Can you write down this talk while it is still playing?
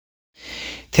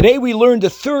Today we learned the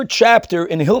third chapter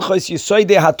in Hilchos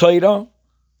Yesodei HaTorah.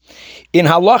 In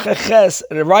Halacha Ches,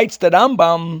 it writes the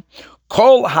Rambam,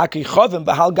 Kol HaKichavim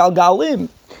V'Hal Galgalim,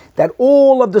 that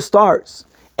all of the stars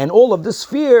and all of the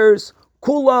spheres,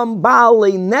 Kulam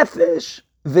Baalei Nefesh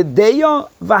V'Deya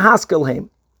V'Haskelheim,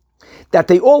 that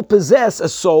they all possess a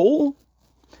soul,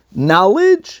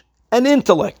 knowledge, and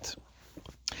intellect.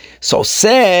 So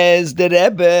says the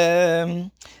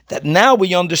Rebbe that now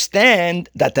we understand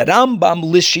that the Rambam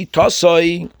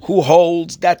Lishitasoi, who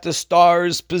holds that the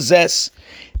stars possess,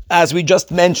 as we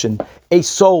just mentioned, a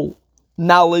soul,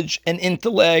 knowledge, and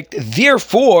intellect.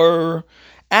 Therefore,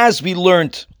 as we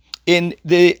learned in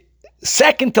the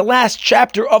second to last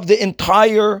chapter of the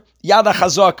entire Yad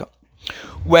HaChazaka,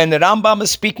 when the Rambam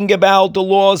is speaking about the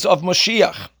laws of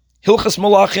Mashiach, Hilchos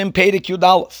Malachim, Perek Yud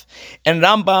Aleph, and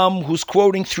Rambam, who's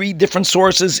quoting three different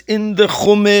sources in the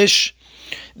Chumash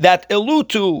that allude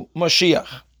to Mashiach,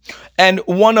 and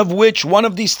one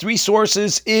of these three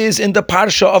sources is in the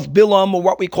Parsha of Bilam, or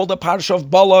what we call the Parsha of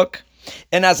Balak,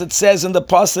 and as it says in the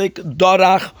Pasuk,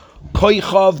 Dorach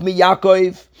Koichav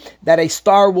Miyakov, that a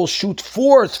star will shoot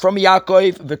forth from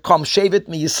Yaakov, v'kom shevet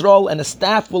mi Yisrael, and a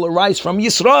staff will arise from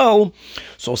Yisrael.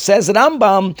 So says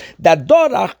Rambam that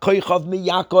Dorach Koichav mi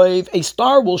Yaakov, a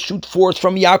star will shoot forth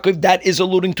from Yaakov, that is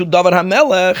alluding to David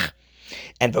HaMelech,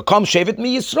 and v'kom shevet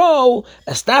mi Yisrael,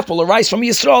 a staff will arise from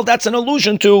Yisrael. That's an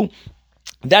allusion to,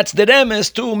 that's the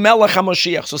remes to Melech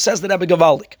HaMashiach. So says the Rebbe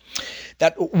Gavaldik,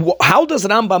 that how does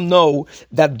Rambam know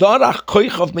that Dorach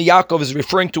Koichav Miyakov is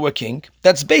referring to a king?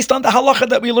 That's based on the halacha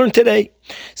that we learned today.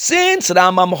 Since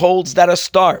Rambam holds that a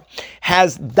star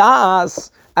has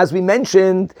das, as we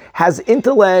mentioned, has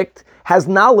intellect, has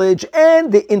knowledge,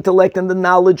 and the intellect and the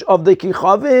knowledge of the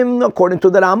Kichavim, according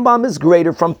to the Rambam, is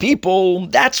greater from people.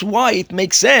 That's why it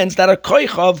makes sense that a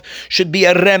Koichav should be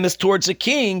a remes towards a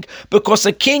king, because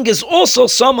a king is also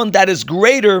someone that is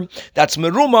greater, that's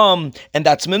merumam, and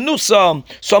that's menusa,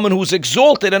 someone who's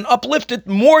exalted and uplifted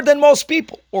more than most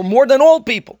people, or more than all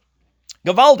people.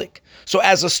 Gavaldik. So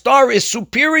as a star is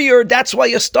superior, that's why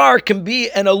a star can be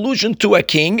an allusion to a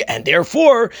king, and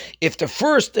therefore, if the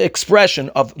first expression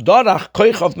of Dorach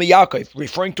Koichav Miyakov,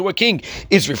 referring to a king,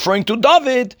 is referring to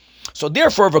David, so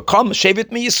therefore, v'kom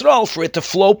shevet mi Yisrael, for it to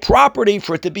flow properly,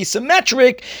 for it to be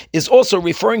symmetric, is also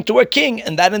referring to a king,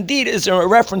 and that indeed is a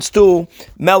reference to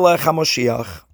Melech HaMoshiach.